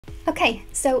Okay,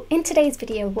 so in today's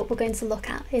video what we're going to look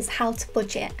at is how to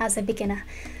budget as a beginner.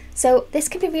 So this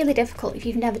can be really difficult if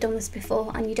you've never done this before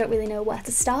and you don't really know where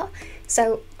to start.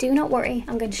 So do not worry,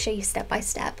 I'm going to show you step by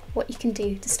step what you can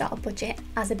do to start a budget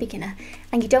as a beginner.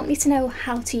 And you don't need to know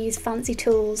how to use fancy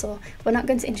tools, or we're not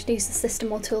going to introduce a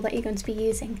system or tool that you're going to be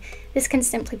using. This can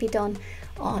simply be done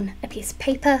on a piece of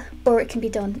paper, or it can be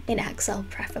done in Excel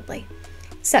preferably.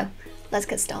 So let's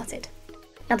get started.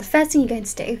 Now the first thing you're going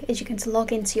to do is you're going to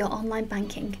log into your online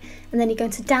banking, and then you're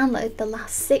going to download the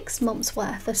last 6 months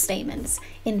worth of statements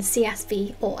in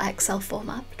CSV or Excel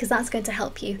format, because that's going to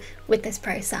help you with this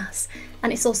process.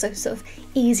 And it's also sort of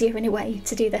easier in a way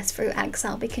to do this through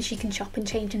Excel because you can chop and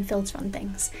change and filter on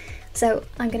things. So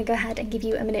I'm going to go ahead and give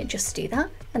you a minute just to do that,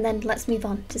 and then let's move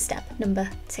on to step number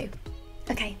 2.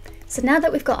 Okay, so now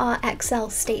that we've got our Excel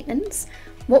statements,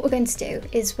 what we're going to do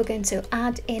is we're going to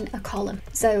add in a column.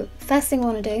 So first thing we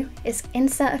want to do is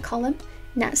insert a column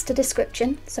next to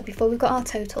description, so before we've got our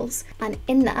totals, and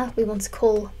in there we want to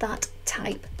call that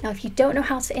type. Now if you don't know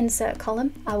how to insert a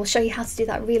column, I will show you how to do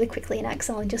that really quickly in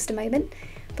Excel in just a moment,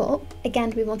 but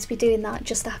again we want to be doing that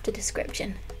just after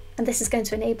description, and this is going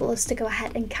to enable us to go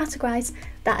ahead and categorize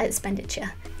that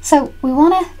expenditure. So we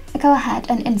want to go ahead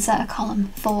and insert a column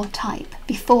for type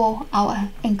before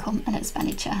our income and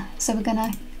expenditure. So we're going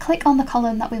to click on the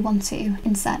column that we want to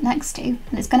insert next to, and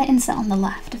it's going to insert on the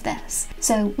left of this.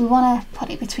 So we want to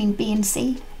put it between B and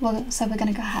C, so we're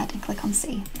going to go ahead and click on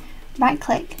C. Right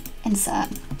click, insert,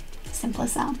 simple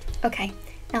as that. Okay,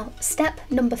 now step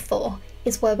number 4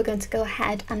 is where we're going to go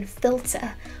ahead and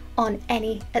filter on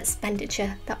any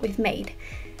expenditure that we've made.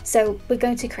 So we're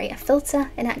going to create a filter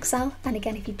in Excel, and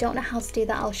again if you don't know how to do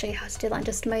that, I'll show you how to do that in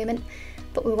just a moment,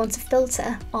 but we want to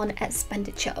filter on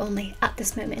expenditure only at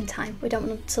this moment in time. We don't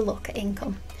want to look at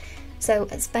income. So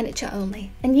expenditure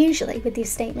only, and usually with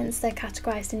these statements they're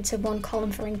categorized into one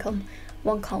column for income,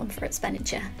 one column for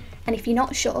expenditure. And if you're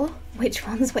not sure which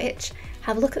one's which,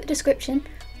 have a look at the description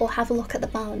or have a look at the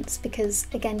balance, because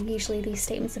again usually these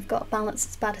statements have got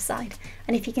balances by the side,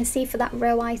 and if you can see for that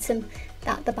row item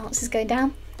that the balance is going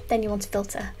down, then you want to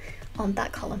filter on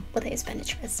that column where the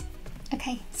expenditure is.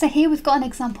 Okay, so here we've got an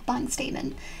example bank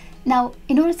statement. Now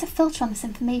in order to filter on this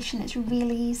information, it's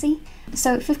really easy.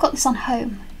 So if we've got this on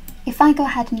home, if I go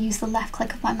ahead and use the left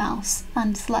click of my mouse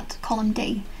and select column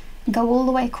D and go all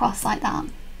the way across like that,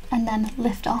 and then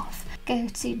lift off, go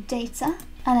to data,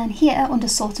 and then here under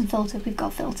sort and filter we've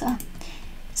got filter.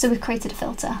 So we've created a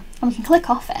filter and we can click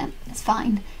off it, it's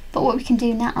fine, but what we can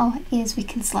do now is we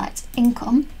can select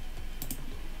income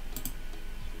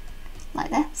like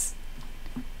this,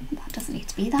 that doesn't need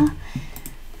to be there,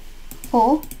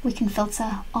 or we can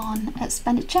filter on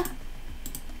expenditure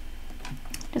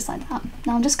just like that.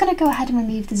 Now I'm just going to go ahead and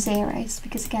remove the zeros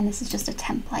because again this is just a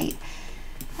template,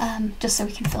 just so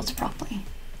we can filter properly.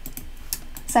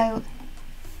 So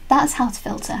that's how to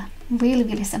filter,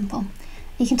 really simple.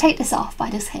 You can take this off by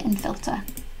just hitting filter.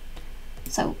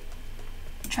 So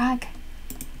drag,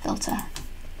 filter,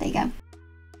 there you go.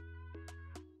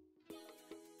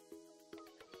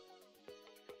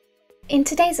 In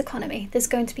today's economy, there's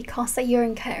going to be costs that you're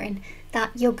incurring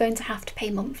that you're going to have to pay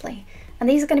monthly. And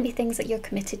these are going to be things that you're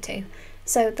committed to.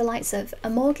 So the likes of a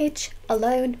mortgage, a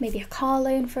loan, maybe a car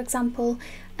loan for example,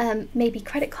 maybe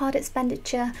credit card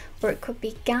expenditure, or it could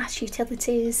be gas,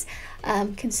 utilities,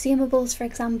 consumables for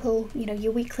example, you know,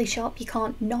 your weekly shop, you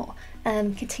can't not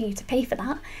continue to pay for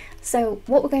that. So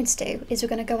what we're going to do is we're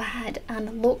going to go ahead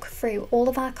and look through all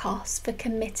of our costs for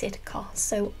committed costs.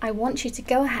 So I want you to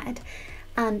go ahead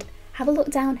and have a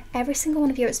look down every single one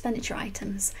of your expenditure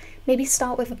items. Maybe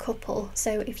start with a couple.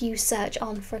 So if you search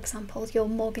on, for example, your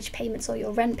mortgage payments or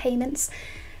your rent payments,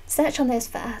 search on those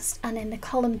first, and in the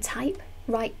column type,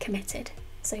 write committed.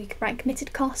 So you can write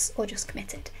committed costs or just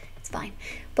committed, it's fine.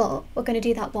 But we're going to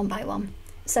do that one by one.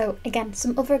 So again,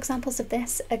 some other examples of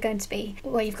this are going to be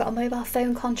where you've got a mobile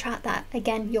phone contract that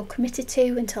again you're committed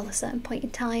to until a certain point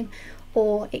in time,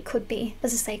 or it could be,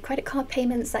 as I say, credit card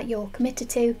payments that you're committed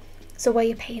to. So where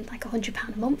you're paying like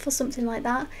 £100 a month or something like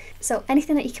that. So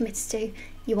anything that you're committed to,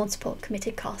 you want to put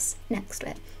committed costs next to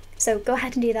it. So go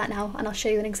ahead and do that now, and I'll show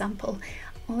you an example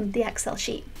on the Excel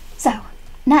sheet. So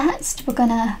next we're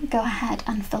gonna go ahead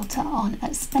and filter on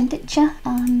expenditure,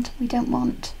 and we don't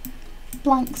want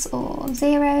blanks or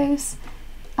zeros.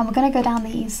 And we're gonna go down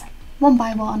these one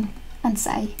by one and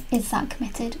say, is that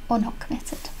committed or not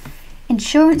committed?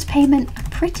 Insurance payment,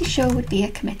 I'm pretty sure would be a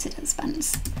committed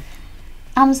expense.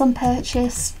 Amazon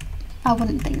purchase, I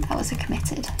wouldn't think that was a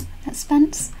committed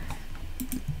expense.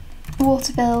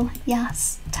 Water bill,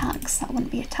 yes. Tax, that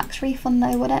wouldn't be a tax refund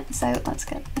though, would it? So let's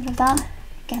get rid of that.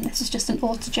 Again, this is just an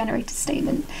auto-generated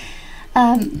statement.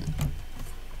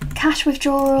 Cash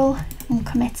withdrawal,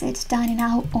 uncommitted. Dining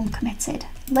out, uncommitted.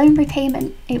 Loan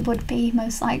repayment, it would be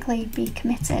most likely be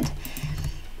committed.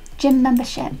 Gym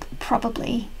membership,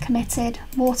 probably committed.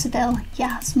 Water bill,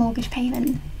 yes. Mortgage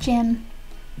payment, gym,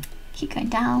 keep going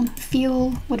down.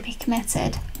 Fuel would be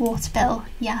committed. Water bill,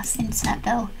 yes. Internet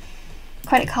bill.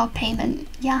 Credit card payment,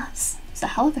 yes. It's a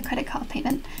hell of a credit card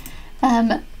payment.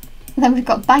 Then we've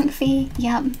got bank fee,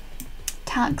 yep.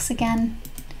 Tax again,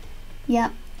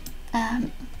 yep.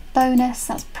 Bonus,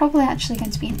 that's probably actually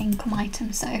going to be an income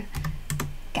item, so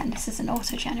again, this is an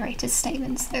auto-generated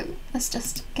statement, so let's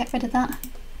just get rid of that.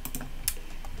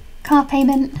 Car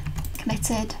payment,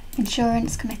 committed.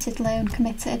 Insurance, committed. Loan,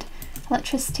 committed.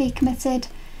 Electricity, committed.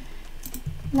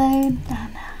 Loan,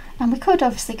 done. And we could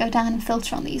obviously go down and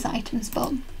filter on these items,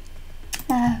 but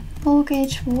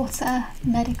mortgage, water,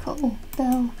 medical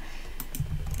bill,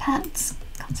 pets,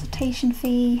 consultation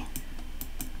fee,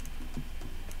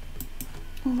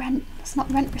 rent. It's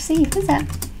not rent received, is it?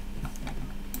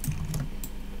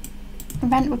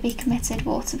 Rent would be committed.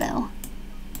 Water bill,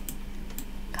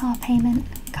 car payment,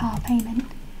 car payment.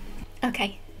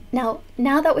 Okay, now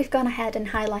that we've gone ahead and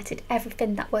highlighted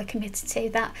everything that we're committed to,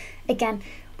 that again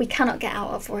we cannot get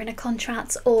out of, we're in a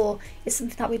contract, or it's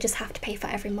something that we just have to pay for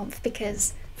every month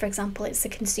because, for example, it's the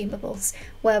consumables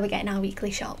where we're getting our weekly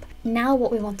shop. Now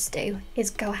what we want to do is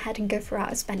go ahead and go through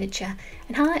our expenditure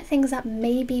and highlight things that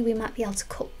maybe we might be able to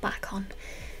cut back on.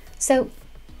 So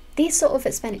these sort of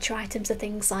expenditure items are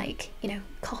things like, you know,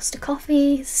 cost of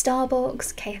coffee,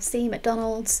 Starbucks, KFC,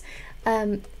 McDonald's,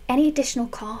 any additional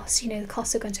costs, you know, the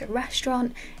cost of going to a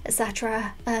restaurant,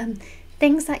 etc.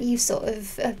 Things that you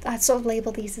I'd sort of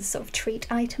label these as sort of treat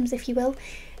items, if you will.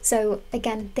 So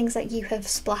again, things that you have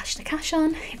splashed the cash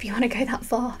on, if you want to go that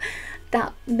far,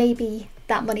 that maybe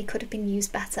that money could have been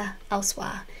used better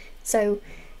elsewhere. So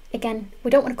again, we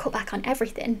don't want to cut back on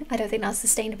everything. I don't think that's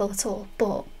sustainable at all,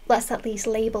 but let's at least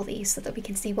label these so that we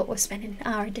can see what we're spending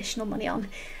our additional money on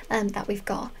that we've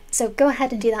got. So go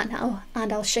ahead and do that now,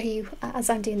 and I'll show you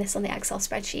as I'm doing this on the Excel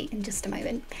spreadsheet in just a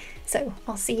moment. So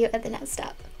I'll see you at the next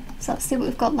step. So let's see what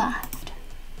we've got left.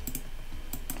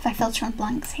 If I filter on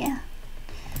blanks here.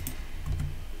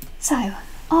 So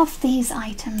of these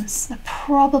items, they're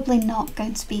probably not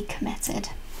going to be committed.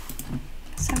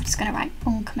 So I'm just going to write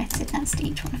uncommitted next to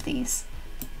each one of these.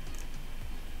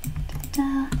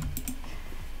 Da,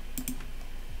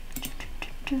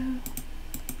 da.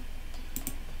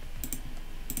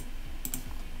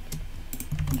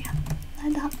 Yeah,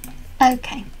 like that.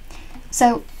 Okay,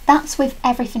 so that's with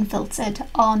everything filtered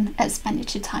on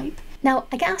expenditure type. Now,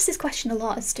 I get asked this question a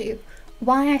lot as to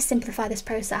why I simplify this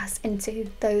process into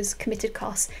those committed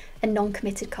costs and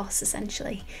non-committed costs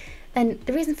essentially. And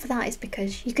the reason for that is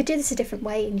because you could do this a different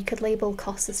way and you could label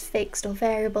costs as fixed or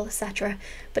variable, etc.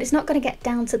 But it's not going to get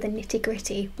down to the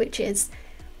nitty-gritty, which is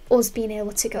us being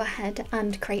able to go ahead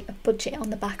and create a budget on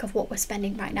the back of what we're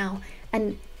spending right now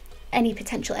and any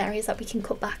potential areas that we can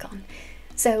cut back on.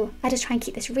 So I just try and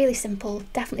keep this really simple,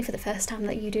 definitely for the first time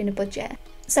that you're doing a budget.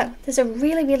 So there's a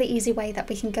really easy way that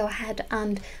we can go ahead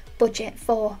and budget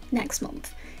for next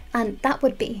month. And that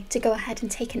would be to go ahead and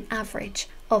take an average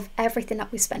of everything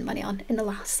that we spent money on in the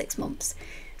last 6 months.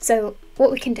 So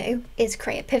what we can do is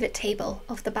create a pivot table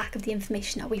off the back of the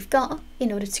information that we've got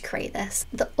in order to create this.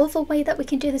 The other way that we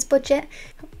can do this budget,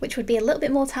 which would be a little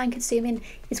bit more time consuming,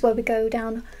 is where we go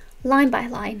down line by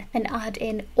line and add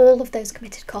in all of those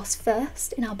committed costs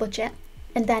first in our budget,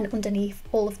 and then underneath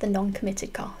all of the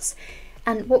non-committed costs.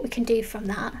 And what we can do from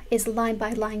that is line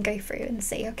by line go through and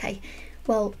say, okay,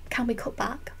 well, can we cut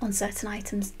back on certain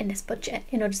items in this budget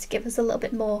in order to give us a little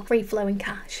bit more free flowing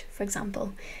cash, for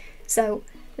example. So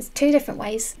there's 2 different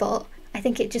ways, but I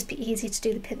think it'd just be easy to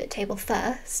do the pivot table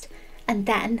first, and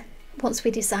then once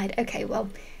we decide, okay, well,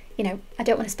 you know, I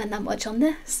don't want to spend that much on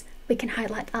this, we can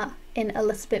highlight that in a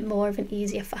little bit more of an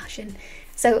easier fashion.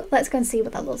 So let's go and see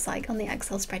what that looks like on the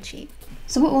Excel spreadsheet.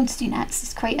 So what we want to do next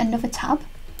is create another tab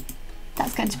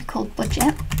that's going to be called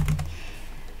budget.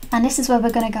 And this is where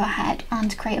we're going to go ahead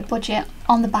and create a budget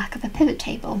on the back of a pivot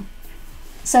table.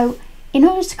 So in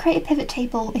order to create a pivot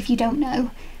table, if you don't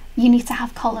know, you need to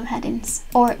have column headings,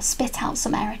 or spit out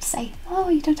some error to say, oh,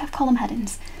 you don't have column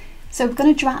headings. So we're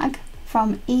going to drag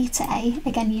from E to A,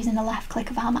 again using the left click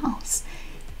of our mouse.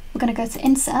 We're going to go to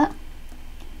insert,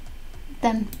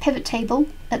 then pivot table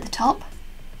at the top,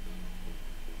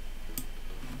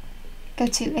 go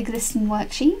to existing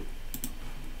worksheet,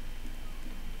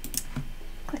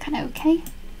 click on OK.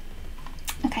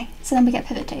 Okay, so then we get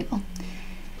pivot table.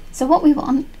 So what we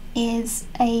want is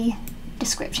a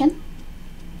description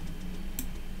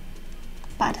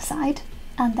by the side,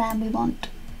 and then we want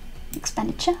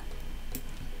expenditure,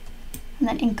 and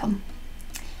then income.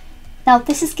 Now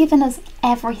this has given us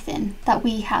everything that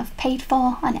we have paid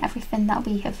for and everything that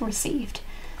we have received,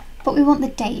 but we want the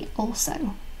date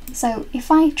also. So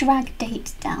if I drag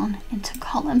date down into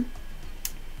column,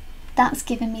 that's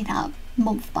given me that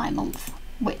month by month,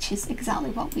 which is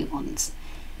exactly what we want.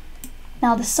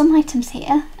 Now there's some items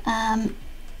here,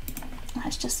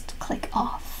 let's just click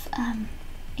off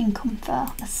income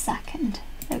for a second,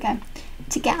 there we go,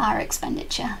 to get our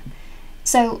expenditure.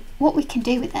 So what we can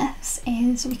do with this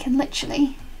is we can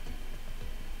literally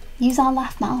use our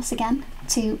left mouse again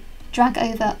to drag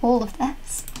over all of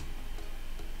this,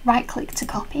 right click to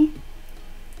copy,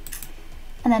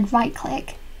 and then right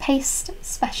click, paste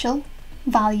special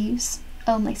values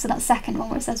only, so that second one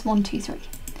where it says 1, 2, 3.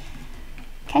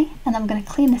 Okay, and then I'm going to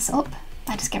clean this up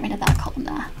by just getting rid of that column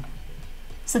there.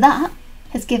 So that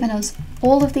has given us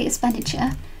all of the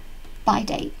expenditure by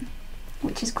date,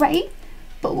 which is great,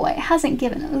 but what it hasn't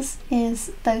given us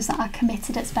is those that are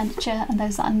committed expenditure and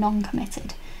those that are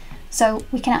non-committed. So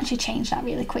we can actually change that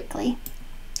really quickly.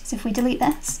 So if we delete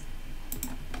this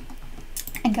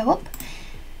and go up,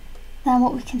 then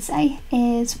what we can say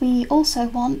is we also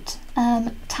want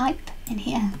type in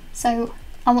here. So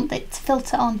I want it to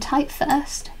filter on type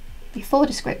first before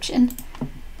description,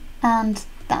 and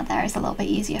that there is a little bit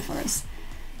easier for us.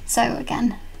 So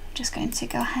again, I'm just going to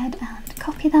go ahead and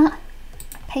copy that,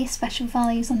 paste special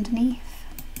values underneath,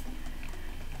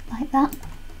 like that.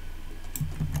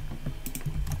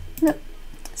 Look.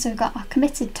 So we've got our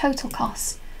committed total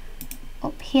costs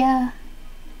up here,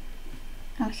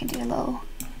 and we can do a little,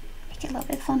 make it a little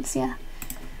bit fancier,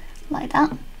 like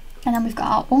that. And then we've got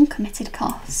our uncommitted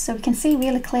costs, so we can see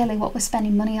really clearly what we're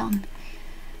spending money on.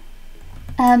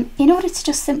 In order to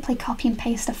just simply copy and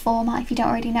paste a format, if you don't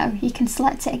already know, you can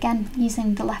select it again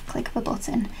using the left click of a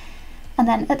button, and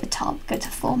then at the top go to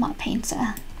Format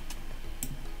Painter,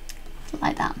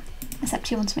 like that,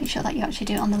 except you want to make sure that you actually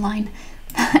do it on the line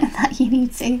that you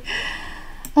need to.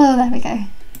 Oh, there we go.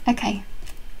 Okay,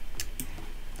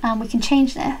 and we can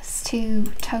change this to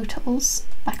totals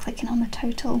by clicking on the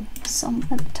total sum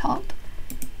at the top,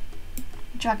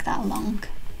 drag that along,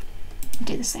 and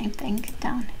do the same thing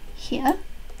down here.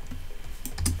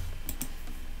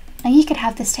 Now you could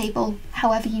have this table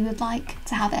however you would like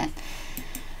to have it,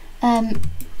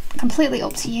 completely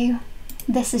up to you.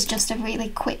 This is just a really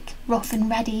quick, rough and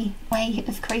ready way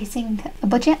of creating a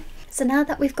budget. So now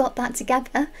that we've got that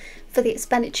together for the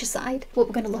expenditure side, what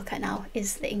we're going to look at now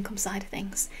is the income side of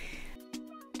things.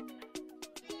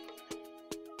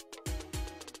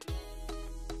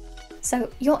 So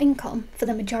your income for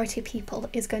the majority of people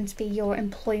is going to be your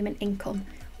employment income,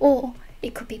 or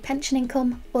it could be pension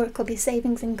income, or it could be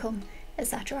savings income,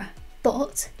 etc.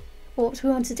 But what we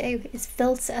want to do is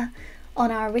filter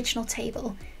on our original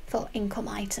table for income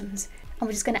items, and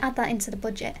we're just going to add that into the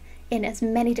budget in as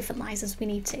many different lines as we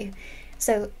need to.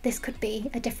 So this could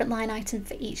be a different line item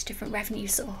for each different revenue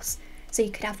source. So you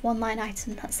could have one line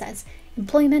item that says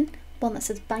employment, one that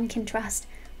says bank interest,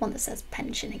 one that says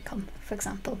pension income, for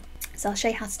example. So I'll show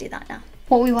you how to do that now.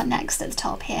 What we want next at the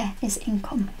top here is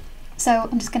income. So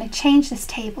I'm just going to change this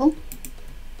table,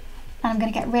 and I'm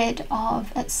going to get rid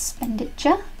of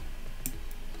expenditure,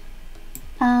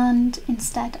 and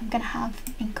instead I'm going to have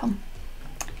income.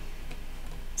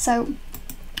 So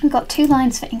we've got two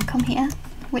lines for income here,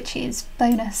 which is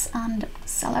bonus and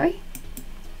salary.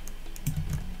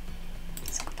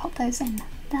 So I'll pop those in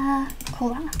there, call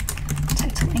that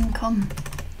total income,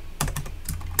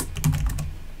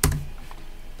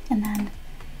 and then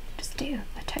just do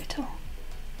a total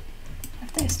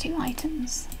of those two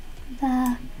items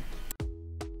there.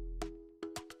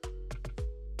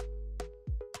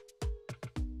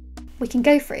 We can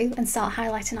go through and start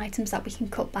highlighting items that we can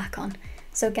cut back on.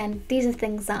 So again, these are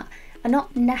things that are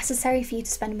not necessary for you to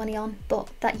spend money on, but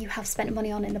that you have spent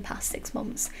money on in the past 6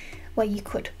 months, where you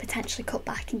could potentially cut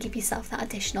back and give yourself that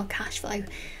additional cash flow.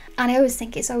 And I always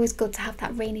think it's always good to have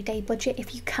that rainy day budget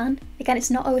if you can. Again,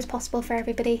 it's not always possible for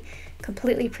everybody,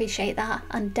 completely appreciate that,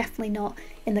 and definitely not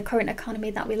in the current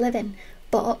economy that we live in,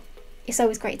 but it's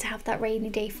always great to have that rainy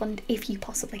day fund if you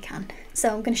possibly can. So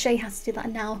I'm going to show you how to do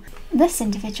that now. This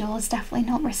individual is definitely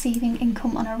not receiving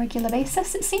income on a regular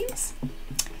basis, it seems.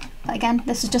 But again,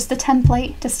 this is just a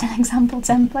template, just an example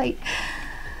template.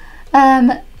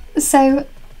 So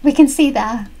we can see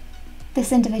there,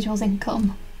 this individual's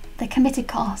income, the committed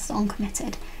costs,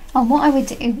 uncommitted. And what I would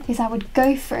do is I would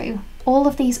go through all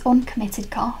of these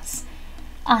uncommitted costs,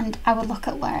 and I would look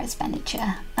at where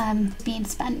expenditure being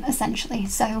spent essentially.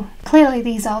 So clearly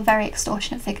these are very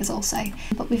extortionate figures also,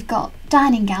 but we've got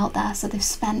dining out there, so they've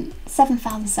spent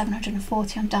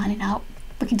 7,740 on dining out.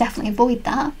 We can definitely avoid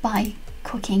that by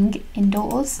cooking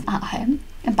indoors at home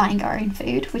and buying our own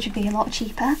food, which would be a lot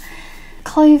cheaper.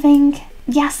 Clothing,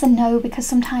 yes and no, because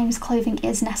sometimes clothing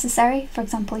is necessary. For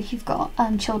example, if you've got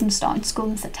children starting school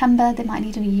in September, they might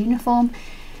need a new uniform.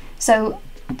 So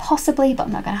possibly, but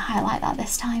I'm not going to highlight that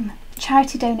this time.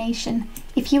 Charity donation.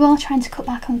 If you are trying to cut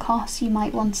back on costs, you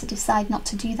might want to decide not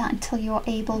to do that until you're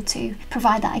able to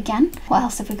provide that again. What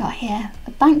else have we got here?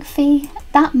 A bank fee.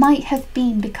 That might have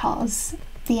been because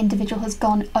the individual has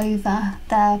gone over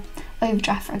their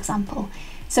overdraft, for example.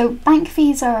 So bank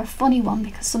fees are a funny one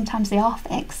because sometimes they are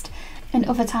fixed, and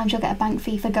other times you'll get a bank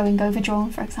fee for going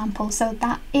overdrawn, for example. So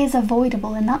that is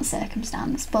avoidable in that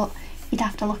circumstance, but you'd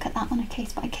have to look at that on a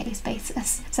case-by-case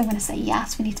basis. So I'm going to say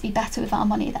yes, we need to be better with our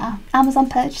money there. Amazon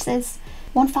purchases,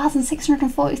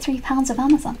 £1,643 of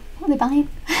Amazon. What are they buying?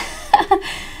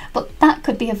 But that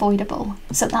could be avoidable,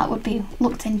 so that would be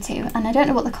looked into. And I don't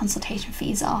know what the consultation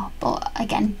fees are, but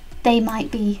again, they might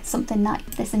be something that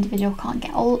this individual can't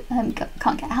get out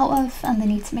of, and they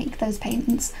need to make those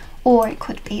payments. Or it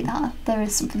could be that there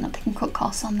is something that they can cut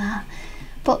costs on there.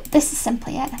 But this is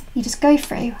simply it. You just go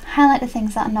through, highlight the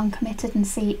things that are non-committed and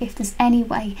see if there's any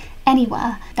way,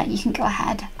 anywhere that you can go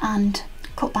ahead and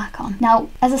cut back on. Now,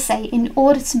 as I say, in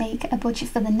order to make a budget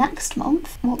for the next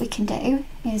month, what we can do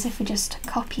is if we just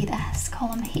copy this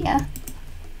column here,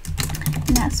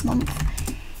 next month,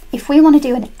 if we want to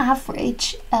do an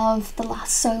average of the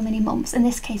last so many months, in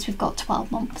this case we've got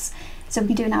 12 months, so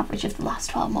we do an average of the last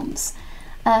 12 months,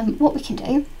 what we can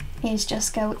do is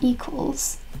just go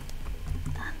equals,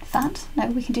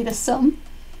 we can do the sum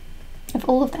of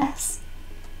all of this,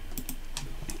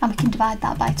 and we can divide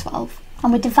that by 12.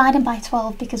 And we're dividing by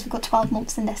 12 because we've got 12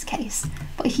 months in this case.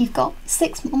 But if you've got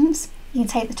 6 months, you can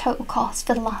take the total cost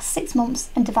for the last 6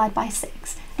 months and divide by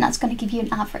 6. And that's going to give you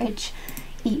an average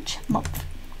each month.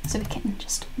 So we can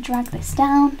just drag this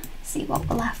down, see what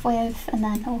we're left with, and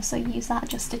then also use that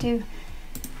just to do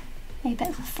a bit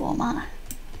of a format.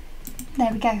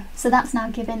 There we go. So that's now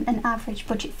given an average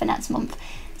budget for next month.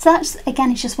 So that's,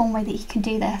 again, it's just one way that you can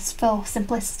do this for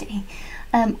simplicity.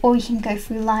 Or you can go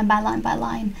through line by line by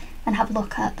line and have a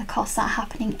look at the costs that are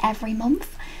happening every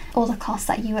month, or the costs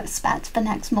that you expect for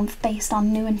next month based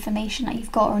on new information that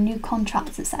you've got or new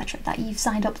contracts, etc. that you've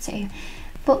signed up to.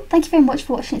 But thank you very much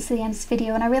for watching it to the end of this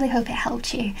video, and I really hope it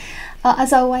helped you.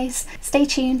 As always, stay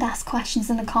tuned, ask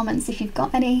questions in the comments if you've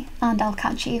got any, and I'll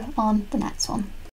catch you on the next one.